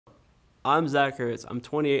I'm Zack Hurtz. I'm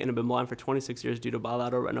 28 and have been blind for 26 years due to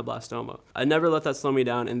bilateral retinoblastoma. I never let that slow me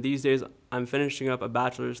down, and these days I'm finishing up a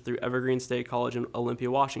bachelor's through Evergreen State College in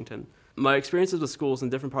Olympia, Washington. My experiences with schools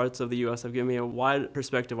in different parts of the U.S. have given me a wide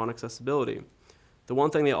perspective on accessibility. The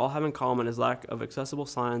one thing they all have in common is lack of accessible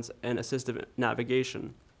signs and assistive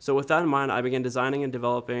navigation. So with that in mind, I began designing and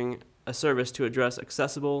developing a service to address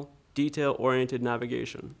accessible, detail-oriented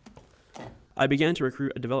navigation. I began to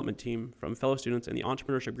recruit a development team from fellow students in the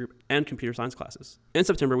entrepreneurship group and computer science classes. In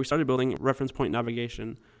September, we started building reference point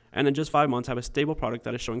navigation, and in just 5 months have a stable product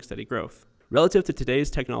that is showing steady growth. Relative to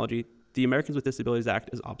today's technology, the Americans with Disabilities Act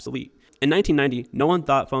is obsolete. In 1990, no one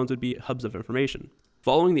thought phones would be hubs of information.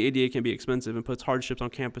 Following the ADA can be expensive and puts hardships on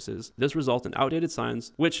campuses. This results in outdated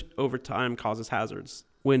signs, which over time causes hazards.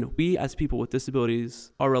 When we as people with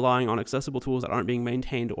disabilities are relying on accessible tools that aren't being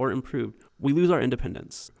maintained or improved, we lose our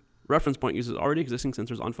independence. Reference Point uses already existing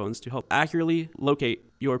sensors on phones to help accurately locate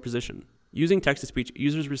your position. Using text-to-speech,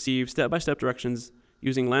 users receive step-by-step directions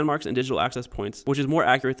using landmarks and digital access points, which is more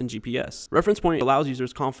accurate than GPS. Reference Point allows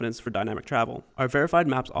users confidence for dynamic travel. Our verified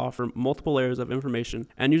maps offer multiple layers of information,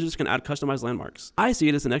 and users can add customized landmarks. I see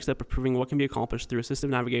it as the next step of proving what can be accomplished through assistive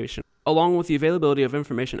navigation, along with the availability of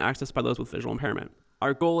information accessed by those with visual impairment.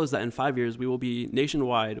 Our goal is that in 5 years, we will be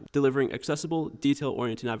nationwide delivering accessible,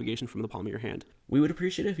 detail-oriented navigation from the palm of your hand. We would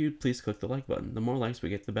appreciate it if you'd please click the like button. The more likes we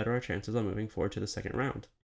get, the better our chances of moving forward to the second round.